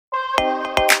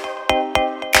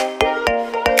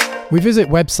We visit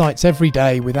websites every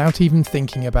day without even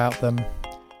thinking about them.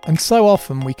 And so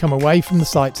often we come away from the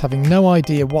sites having no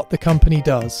idea what the company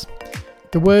does.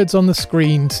 The words on the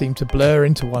screen seem to blur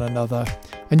into one another,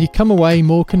 and you come away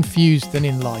more confused than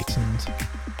enlightened.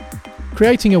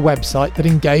 Creating a website that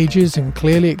engages and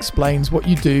clearly explains what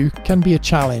you do can be a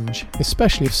challenge,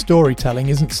 especially if storytelling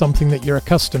isn't something that you're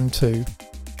accustomed to.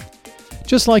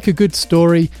 Just like a good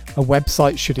story, a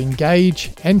website should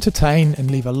engage, entertain,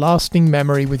 and leave a lasting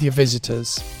memory with your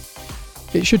visitors.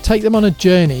 It should take them on a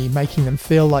journey, making them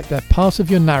feel like they're part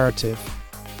of your narrative.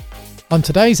 On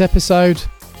today's episode,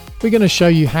 we're going to show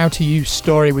you how to use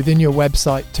story within your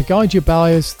website to guide your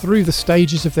buyers through the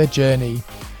stages of their journey,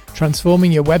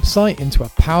 transforming your website into a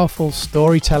powerful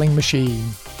storytelling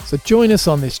machine. So join us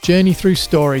on this journey through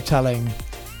storytelling.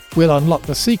 We'll unlock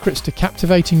the secrets to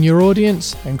captivating your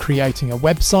audience and creating a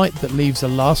website that leaves a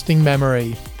lasting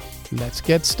memory. Let's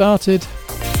get started.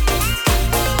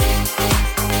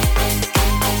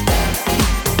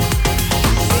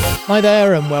 Hi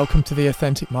there, and welcome to the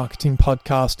Authentic Marketing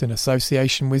Podcast in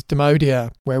association with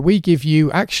Demodia, where we give you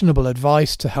actionable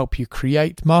advice to help you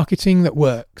create marketing that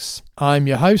works. I'm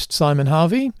your host, Simon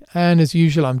Harvey, and as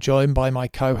usual, I'm joined by my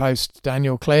co-host,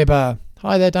 Daniel Kleber.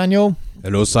 Hi there, Daniel.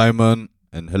 Hello, Simon,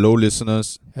 and hello,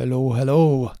 listeners.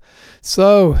 Hello.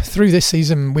 So, through this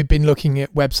season, we've been looking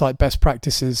at website best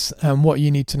practices and what you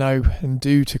need to know and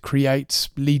do to create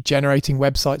lead-generating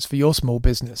websites for your small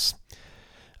business.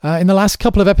 In the last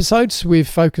couple of episodes, we've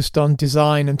focused on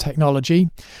design and technology,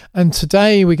 and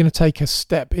today we're going to take a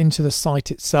step into the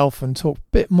site itself and talk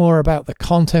a bit more about the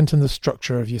content and the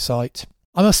structure of your site.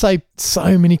 I must say,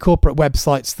 so many corporate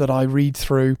websites that I read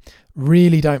through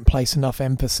really don't place enough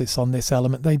emphasis on this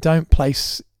element. They don't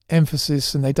place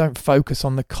emphasis and they don't focus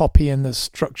on the copy and the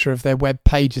structure of their web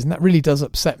pages, and that really does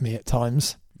upset me at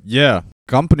times. Yeah,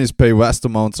 companies pay vast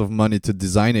amounts of money to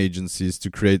design agencies to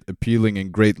create appealing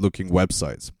and great-looking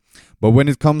websites. But when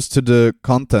it comes to the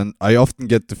content, I often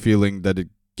get the feeling that it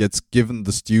gets given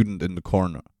the student in the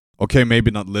corner. Okay,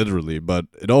 maybe not literally, but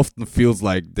it often feels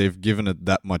like they've given it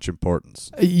that much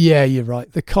importance. Yeah, you're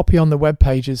right. The copy on the web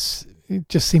pages, it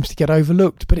just seems to get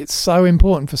overlooked, but it's so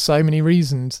important for so many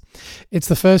reasons. It's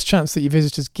the first chance that your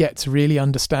visitors get to really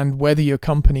understand whether your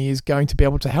company is going to be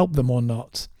able to help them or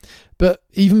not. But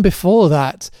even before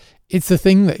that, it's the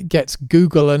thing that gets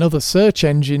Google and other search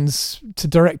engines to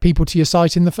direct people to your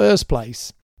site in the first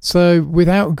place. So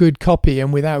without good copy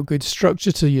and without good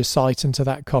structure to your site and to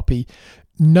that copy,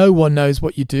 no one knows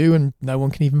what you do and no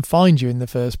one can even find you in the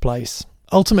first place.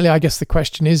 Ultimately, I guess the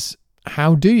question is,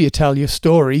 how do you tell your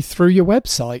story through your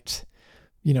website?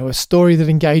 You know, a story that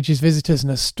engages visitors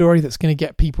and a story that's going to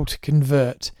get people to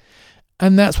convert.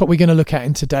 And that's what we're going to look at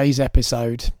in today's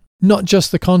episode. Not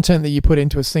just the content that you put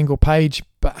into a single page,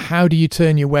 but how do you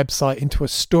turn your website into a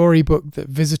storybook that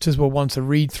visitors will want to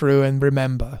read through and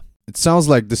remember? It sounds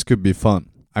like this could be fun.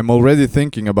 I'm already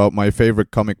thinking about my favorite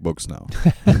comic books now.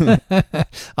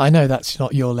 I know that's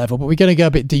not your level, but we're going to go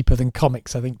a bit deeper than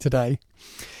comics, I think, today.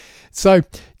 So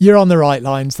you're on the right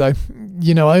lines, though.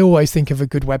 You know, I always think of a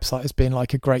good website as being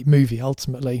like a great movie,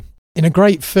 ultimately. In a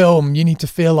great film, you need to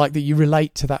feel like that you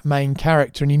relate to that main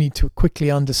character and you need to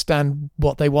quickly understand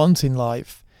what they want in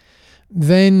life.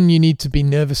 Then you need to be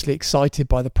nervously excited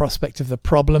by the prospect of the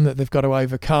problem that they've got to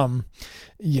overcome.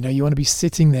 You know, you want to be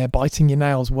sitting there biting your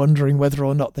nails, wondering whether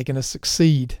or not they're going to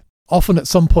succeed. Often at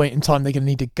some point in time, they're going to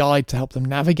need a guide to help them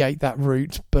navigate that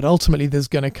route, but ultimately there's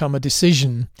going to come a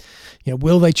decision. You know,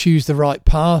 will they choose the right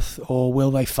path or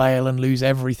will they fail and lose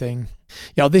everything?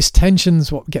 You know, this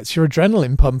tension's what gets your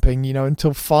adrenaline pumping, you know,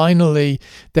 until finally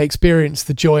they experience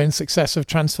the joy and success of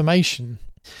transformation.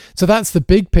 So that's the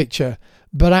big picture.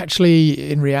 But actually,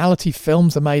 in reality,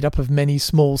 films are made up of many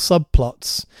small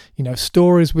subplots, you know,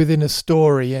 stories within a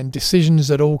story and decisions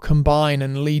that all combine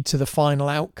and lead to the final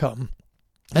outcome.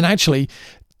 And actually,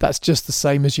 that's just the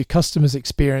same as your customers'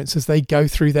 experience as they go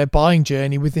through their buying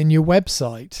journey within your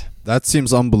website. That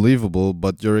seems unbelievable,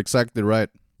 but you're exactly right.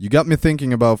 You got me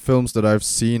thinking about films that I've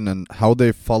seen and how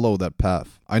they follow that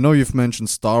path. I know you've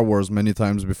mentioned Star Wars many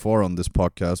times before on this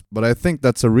podcast, but I think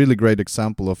that's a really great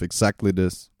example of exactly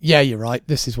this. Yeah, you're right.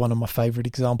 This is one of my favourite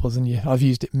examples, and I've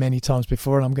used it many times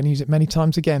before, and I'm going to use it many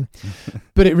times again.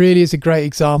 But it really is a great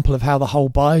example of how the whole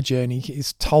buyer journey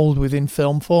is told within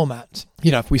film format.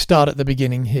 You know, if we start at the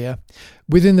beginning here,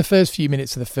 within the first few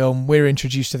minutes of the film, we're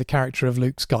introduced to the character of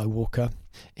Luke Skywalker.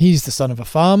 He's the son of a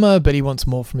farmer, but he wants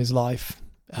more from his life.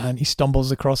 And he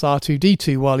stumbles across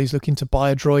R2-D2 while he's looking to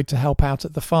buy a droid to help out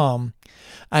at the farm.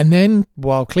 And then,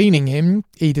 while cleaning him,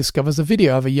 he discovers a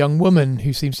video of a young woman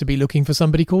who seems to be looking for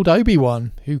somebody called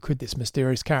Obi-Wan. Who could this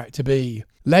mysterious character be?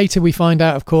 Later we find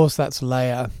out, of course, that's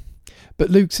Leia. But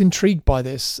Luke's intrigued by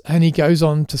this, and he goes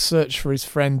on to search for his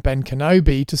friend Ben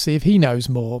Kenobi to see if he knows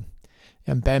more.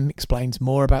 And Ben explains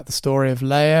more about the story of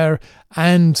Leia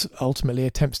and ultimately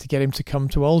attempts to get him to come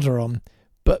to Alderaan.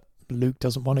 But Luke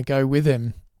doesn't want to go with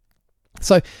him.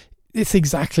 So it's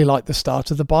exactly like the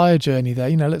start of the buyer journey there.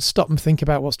 Let's stop and think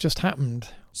about what's just happened.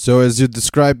 So as you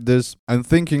described this, I'm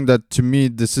thinking that to me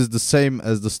this is the same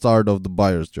as the start of the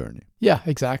buyer's journey. Yeah,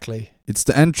 exactly. It's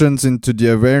the entrance into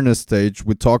the awareness stage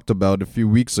we talked about a few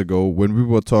weeks ago when we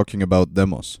were talking about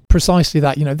demos. Precisely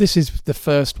that. This is the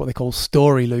first, what they call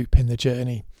story loop in the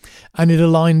journey. And it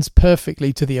aligns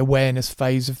perfectly to the awareness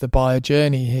phase of the buyer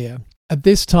journey here. At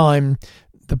this time,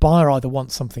 the buyer either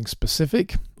wants something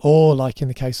specific or, like in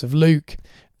the case of Luke,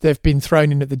 they've been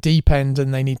thrown in at the deep end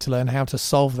and they need to learn how to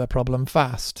solve their problem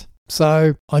fast.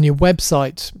 So on your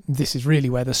website, this is really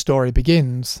where the story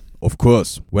begins. Of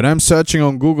course. When I'm searching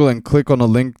on Google and click on a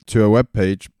link to a web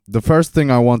page, the first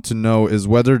thing I want to know is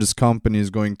whether this company is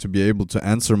going to be able to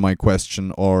answer my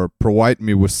question or provide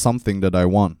me with something that I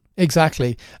want.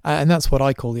 Exactly. And that's what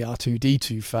I call the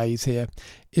R2D2 phase here.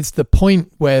 It's the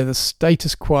point where the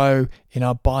status quo in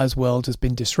our buyer's world has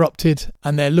been disrupted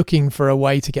and they're looking for a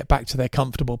way to get back to their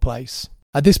comfortable place.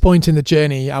 At this point in the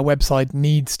journey, our website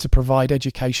needs to provide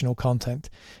educational content.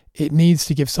 It needs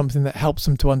to give something that helps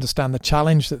them to understand the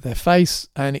challenge that they face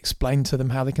and explain to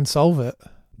them how they can solve it.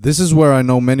 This is where I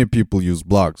know many people use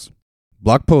blogs.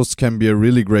 Blog posts can be a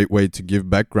really great way to give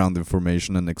background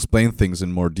information and explain things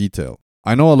in more detail.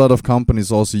 I know a lot of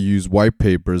companies also use white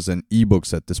papers and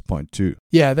ebooks at this point too.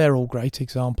 Yeah, they're all great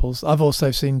examples. I've also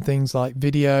seen things like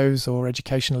videos or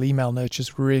educational email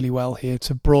nurtures really well here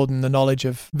to broaden the knowledge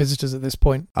of visitors at this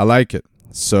point. I like it.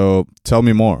 So tell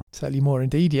me more. Tell you more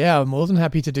indeed. Yeah, I'm more than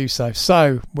happy to do so.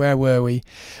 So where were we?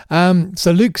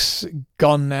 So Luke's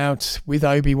gone out with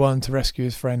Obi-Wan to rescue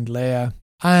his friend Leia.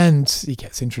 And he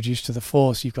gets introduced to the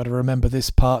Force. You've got to remember this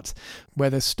part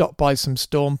where they're stopped by some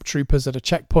stormtroopers at a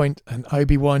checkpoint and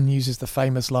Obi-Wan uses the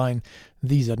famous line,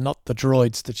 "These are not the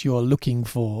droids that you're looking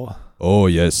for." Oh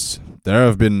yes, there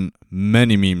have been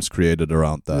many memes created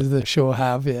around that. They sure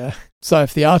have, yeah. So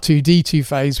if the R2-D2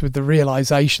 phase with the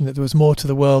realization that there was more to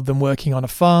the world than working on a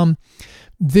farm,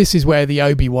 this is where the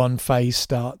Obi-Wan phase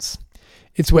starts.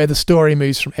 It's where the story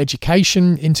moves from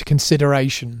education into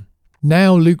consideration.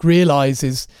 Now Luke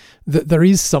realizes that there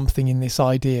is something in this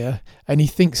idea and he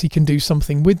thinks he can do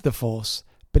something with the Force,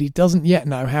 but he doesn't yet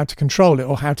know how to control it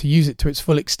or how to use it to its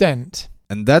full extent.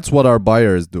 And that's what our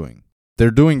buyer is doing.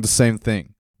 They're doing the same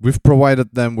thing. We've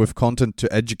provided them with content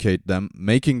to educate them,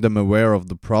 making them aware of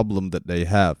the problem that they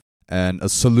have and a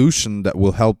solution that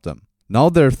will help them. Now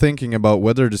they're thinking about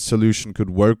whether the solution could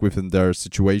work within their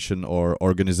situation or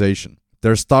organization.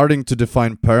 They're starting to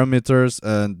define parameters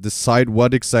and decide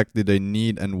what exactly they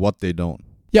need and what they don't.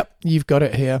 Yep, you've got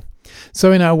it here.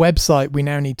 So in our website, we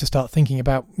now need to start thinking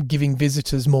about giving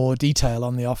visitors more detail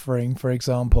on the offering, for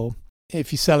example.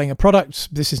 If you're selling a product,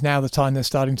 this is now the time they're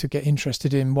starting to get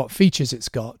interested in what features it's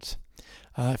got.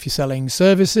 If you're selling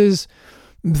services,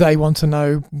 they want to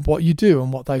know what you do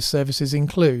and what those services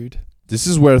include. This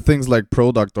is where things like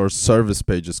product or service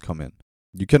pages come in.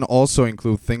 You can also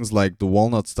include things like the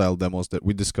walnut-style demos that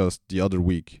we discussed the other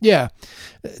week. Yeah,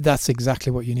 that's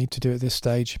exactly what you need to do at this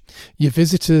stage. Your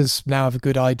visitors now have a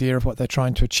good idea of what they're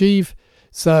trying to achieve,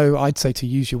 so I'd say to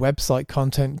use your website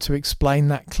content to explain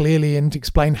that clearly and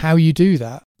explain how you do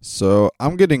that. So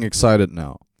I'm getting excited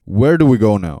now. Where do we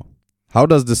go now? How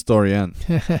does this story end?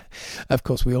 Of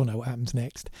course, we all know what happens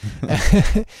next.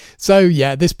 So,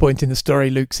 yeah, at this point in the story,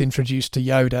 Luke's introduced to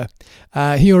Yoda.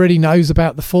 He already knows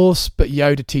about the Force, but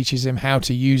Yoda teaches him how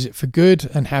to use it for good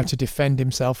and how to defend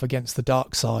himself against the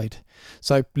dark side.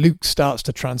 So Luke starts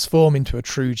to transform into a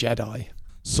true Jedi.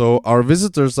 So our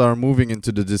visitors are moving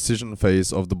into the decision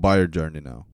phase of the buyer journey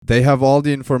now. They have all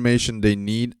the information they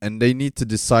need and they need to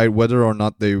decide whether or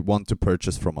not they want to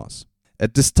purchase from us.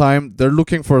 At this time, they're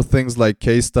looking for things like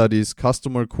case studies,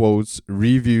 customer quotes,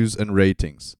 reviews, and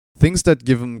ratings. Things that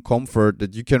give them comfort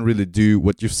that you can really do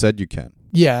what you've said you can.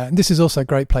 Yeah, and this is also a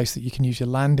great place that you can use your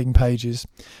landing pages.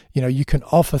 You know, you can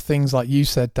offer things like you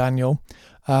said, Daniel,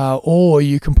 or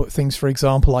you can put things, for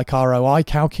example, like ROI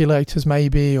calculators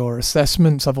maybe, or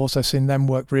assessments. I've also seen them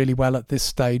work really well at this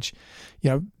stage. You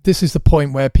know, this is the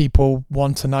point where people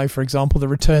want to know, for example, the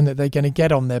return that they're going to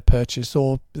get on their purchase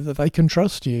or that they can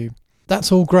trust you.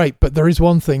 That's all great, but there is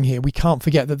one thing here. We can't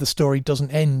forget that the story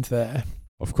doesn't end there.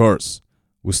 Of course.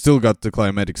 We still got the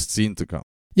climatic scene to come.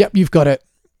 Yep, you've got it.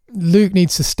 Luke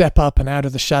needs to step up and out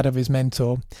of the shadow of his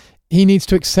mentor. He needs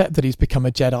to accept that he's become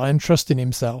a Jedi and trust in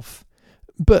himself.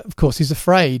 But, of course, he's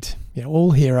afraid. You know,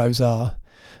 all heroes are.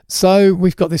 So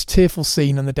we've got this tearful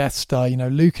scene on the Death Star.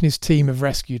 Luke and his team have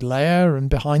rescued Leia, and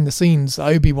behind the scenes,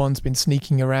 Obi-Wan's been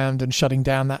sneaking around and shutting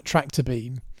down that tractor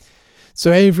beam.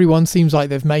 So everyone seems like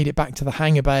they've made it back to the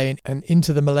hangar bay and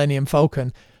into the Millennium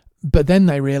Falcon, but then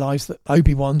they realise that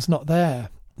Obi-Wan's not there.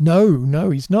 No,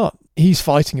 he's not. He's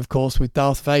fighting, of course, with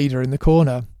Darth Vader in the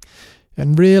corner.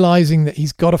 And realising that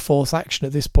he's got to force action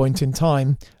at this point in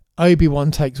time,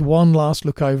 Obi-Wan takes one last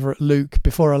look over at Luke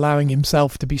before allowing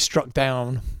himself to be struck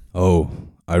down. Oh,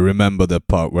 I remember that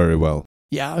part very well.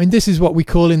 Yeah, this is what we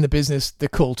call in the business the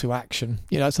call to action.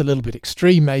 It's a little bit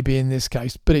extreme maybe in this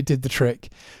case, but it did the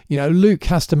trick. Luke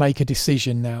has to make a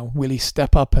decision now. Will he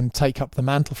step up and take up the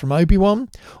mantle from Obi-Wan,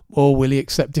 or will he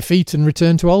accept defeat and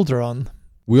return to Alderaan?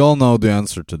 We all know the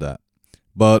answer to that.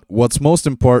 But what's most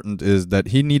important is that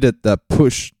he needed that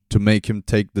push to make him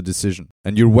take the decision.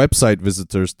 And your website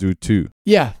visitors do too.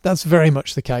 Yeah, that's very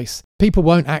much the case. People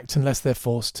won't act unless they're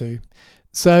forced to.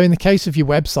 So in the case of your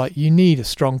website, you need a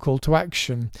strong call to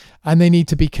action, and they need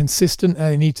to be consistent and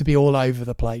they need to be all over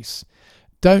the place.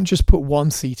 Don't just put one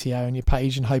CTA on your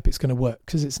page and hope it's going to work,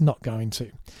 because it's not going to.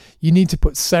 You need to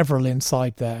put several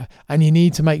inside there, and you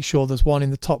need to make sure there's one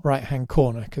in the top right hand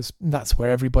corner, because that's where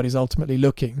everybody's ultimately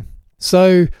looking.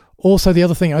 So also the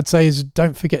other thing I'd say is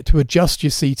don't forget to adjust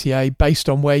your CTA based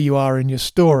on where you are in your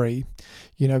story.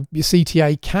 Your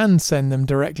CTA can send them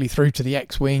directly through to the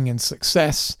X-Wing and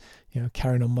success,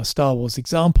 carrying on my Star Wars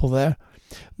example there.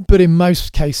 But in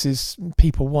most cases,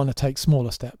 people want to take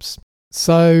smaller steps.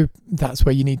 So that's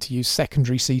where you need to use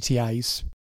secondary CTAs.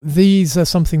 These are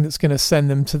something that's going to send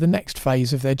them to the next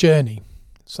phase of their journey.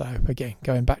 So again,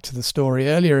 going back to the story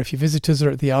earlier, if your visitors are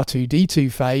at the R2-D2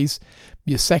 phase,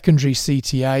 your secondary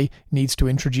CTA needs to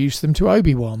introduce them to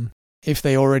Obi-Wan. If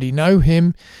they already know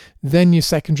him, then your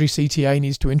secondary CTA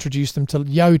needs to introduce them to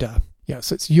Yoda.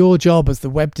 So it's your job as the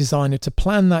web designer to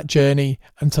plan that journey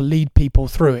and to lead people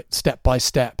through it step by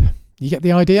step. You get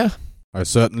the idea? I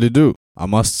certainly do. I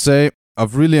must say,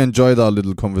 I've really enjoyed our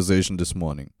little conversation this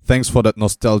morning. Thanks for that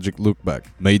nostalgic look back.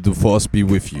 May the force be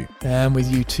with you. And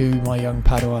with you too, my young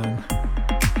Padawan.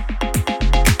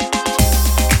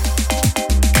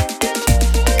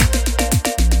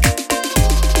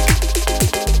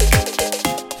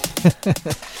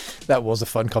 That was a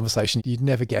fun conversation. You'd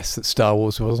never guess that Star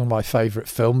Wars was one of my favourite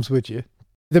films, would you?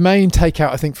 The main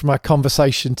takeout, I think, from our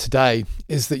conversation today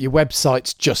is that your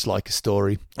website's just like a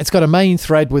story. It's got a main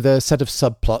thread with a set of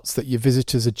subplots that your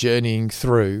visitors are journeying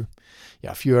through.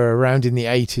 If you were around in the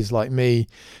 80s like me,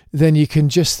 then you can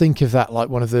just think of that like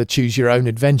one of the Choose Your Own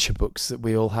Adventure books that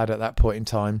we all had at that point in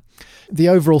time. The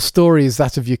overall story is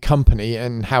that of your company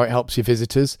and how it helps your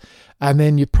visitors. And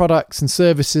then your products and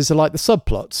services are like the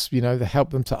subplots. They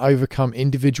help them to overcome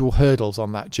individual hurdles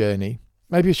on that journey.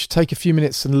 Maybe we should take a few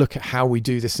minutes and look at how we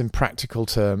do this in practical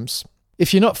terms.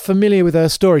 If you're not familiar with our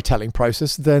storytelling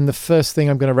process, then the first thing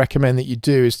I'm going to recommend that you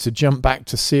do is to jump back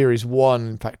to series 1,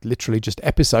 in fact, literally just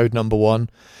episode number 1.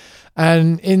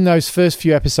 And in those first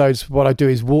few episodes, what I do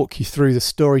is walk you through the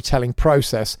storytelling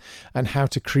process and how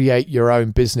to create your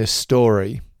own business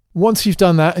story. Once you've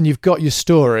done that and you've got your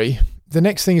story, the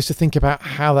next thing is to think about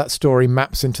how that story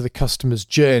maps into the customer's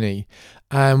journey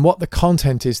and what the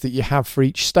content is that you have for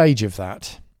each stage of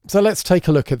that. So let's take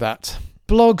a look at that.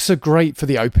 Blogs are great for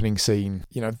the opening scene.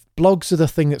 Blogs are the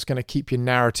thing that's going to keep your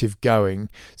narrative going.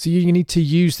 So you need to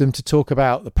use them to talk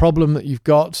about the problem that you've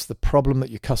got, the problem that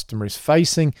your customer is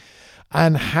facing,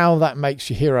 and how that makes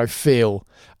your hero feel.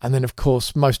 And then, of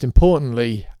course, most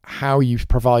importantly, how you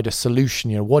provide a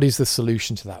solution. What is the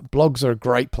solution to that? Blogs are a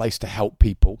great place to help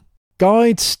people.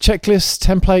 Guides, checklists,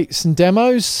 templates, and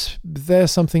demos, they're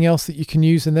something else that you can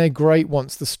use, and they're great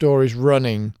once the story's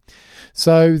running.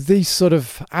 So these sort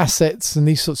of assets and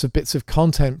these sorts of bits of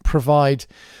content provide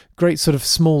great sort of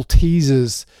small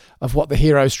teasers of what the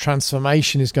hero's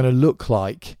transformation is going to look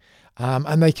like.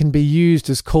 And they can be used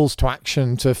as calls to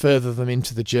action to further them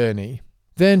into the journey.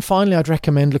 Then finally, I'd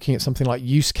recommend looking at something like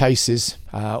use cases,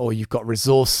 or you've got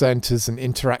resource centers and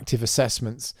interactive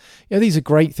assessments. These are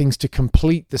great things to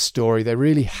complete the story. They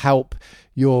really help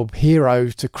your hero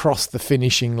to cross the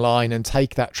finishing line and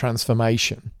take that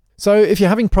transformation. So if you're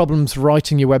having problems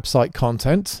writing your website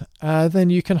content,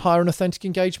 then you can hire an authentic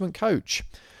engagement coach.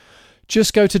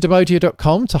 Just go to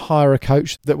demodia.com to hire a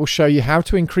coach that will show you how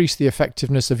to increase the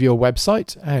effectiveness of your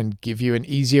website and give you an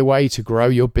easier way to grow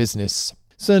your business.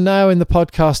 So now in the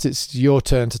podcast, it's your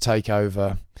turn to take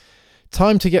over.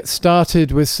 Time to get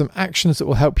started with some actions that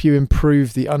will help you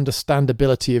improve the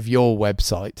understandability of your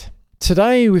website.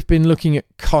 Today, we've been looking at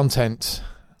content,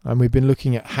 and we've been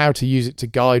looking at how to use it to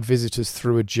guide visitors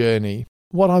through a journey.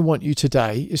 What I want you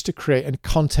today is to create a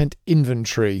content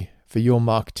inventory for your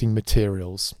marketing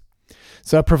materials.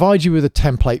 So I provide you with a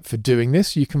template for doing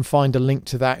this. You can find a link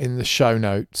to that in the show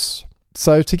notes.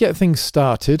 So to get things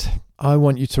started, I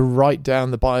want you to write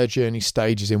down the buyer journey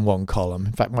stages in one column.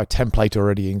 In fact, my template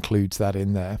already includes that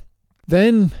in there.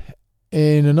 Then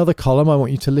in another column, I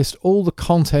want you to list all the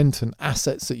content and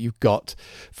assets that you've got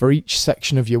for each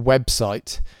section of your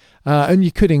website. And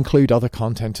you could include other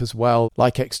content as well,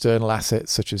 like external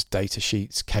assets such as data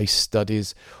sheets, case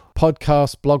studies,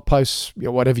 podcasts, blog posts,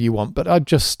 whatever you want. But I'd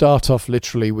just start off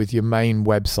literally with your main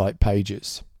website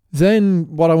pages. Then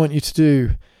what I want you to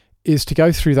do is to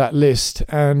go through that list,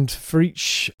 and for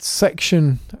each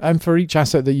section and for each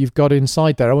asset that you've got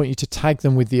inside there, I want you to tag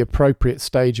them with the appropriate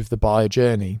stage of the buyer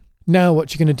journey. Now,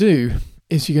 what you're going to do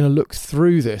is you're going to look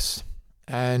through this,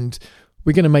 and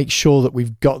we're going to make sure that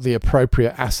we've got the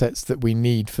appropriate assets that we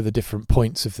need for the different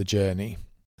points of the journey.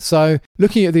 So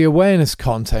looking at the awareness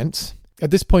content, at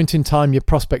this point in time, your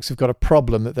prospects have got a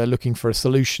problem that they're looking for a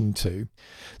solution to.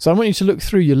 So I want you to look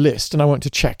through your list, and I want to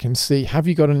check and see, have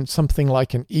you got something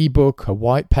like an ebook, a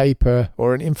white paper,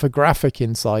 or an infographic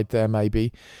inside there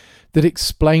maybe that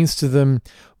explains to them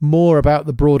more about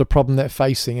the broader problem they're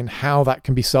facing and how that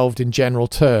can be solved in general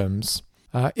terms.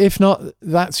 If not,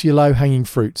 that's your low-hanging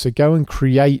fruit. So go and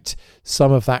create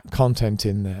some of that content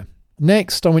in there.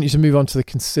 Next, I want you to move on to the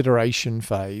consideration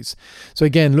phase. So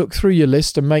again, look through your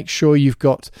list and make sure you've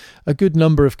got a good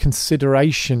number of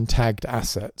consideration tagged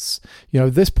assets.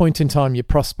 At this point in time, your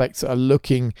prospects are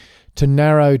looking to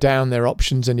narrow down their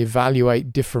options and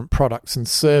evaluate different products and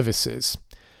services.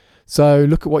 So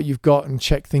look at what you've got and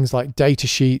check things like data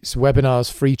sheets,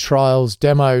 webinars, free trials,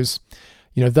 demos.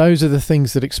 Those are the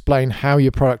things that explain how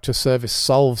your product or service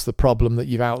solves the problem that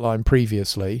you've outlined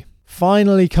previously.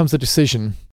 Finally comes the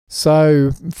decision.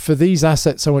 So for these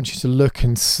assets, I want you to look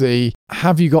and see,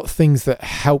 have you got things that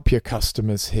help your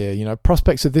customers here?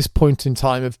 Prospects at this point in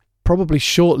time have probably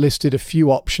shortlisted a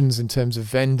few options in terms of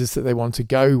vendors that they want to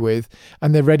go with,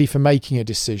 and they're ready for making a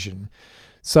decision.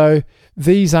 So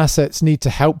these assets need to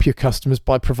help your customers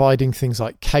by providing things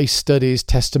like case studies,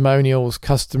 testimonials,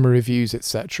 customer reviews,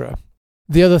 etc.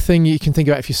 The other thing you can think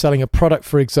about if you're selling a product,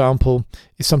 for example,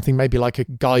 is something maybe like a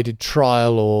guided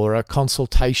trial or a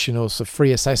consultation or some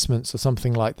free assessments or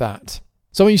something like that.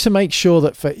 So I want you to make sure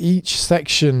that for each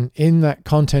section in that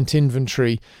content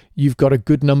inventory, you've got a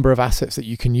good number of assets that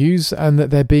you can use and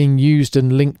that they're being used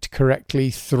and linked correctly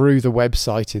through the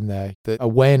website in there. The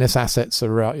awareness assets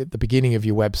are right at the beginning of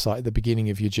your website, at the beginning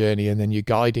of your journey, and then you're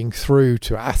guiding through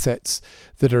to assets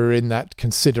that are in that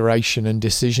consideration and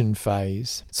decision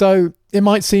phase. So it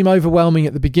might seem overwhelming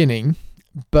at the beginning,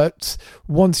 but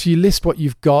once you list what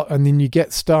you've got and then you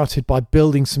get started by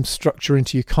building some structure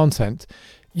into your content,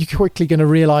 you're quickly going to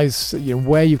realize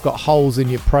where you've got holes in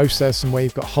your process and where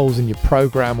you've got holes in your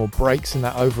program or breaks in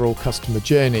that overall customer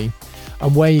journey,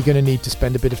 and where you're going to need to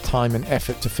spend a bit of time and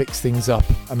effort to fix things up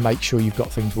and make sure you've got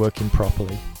things working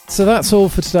properly. So that's all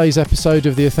for today's episode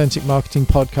of the Authentic Marketing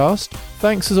Podcast.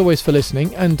 Thanks as always for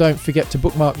listening, and don't forget to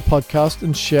bookmark the podcast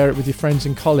and share it with your friends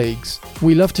and colleagues.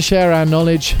 We love to share our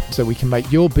knowledge so we can make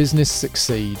your business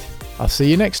succeed. I'll see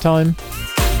you next time.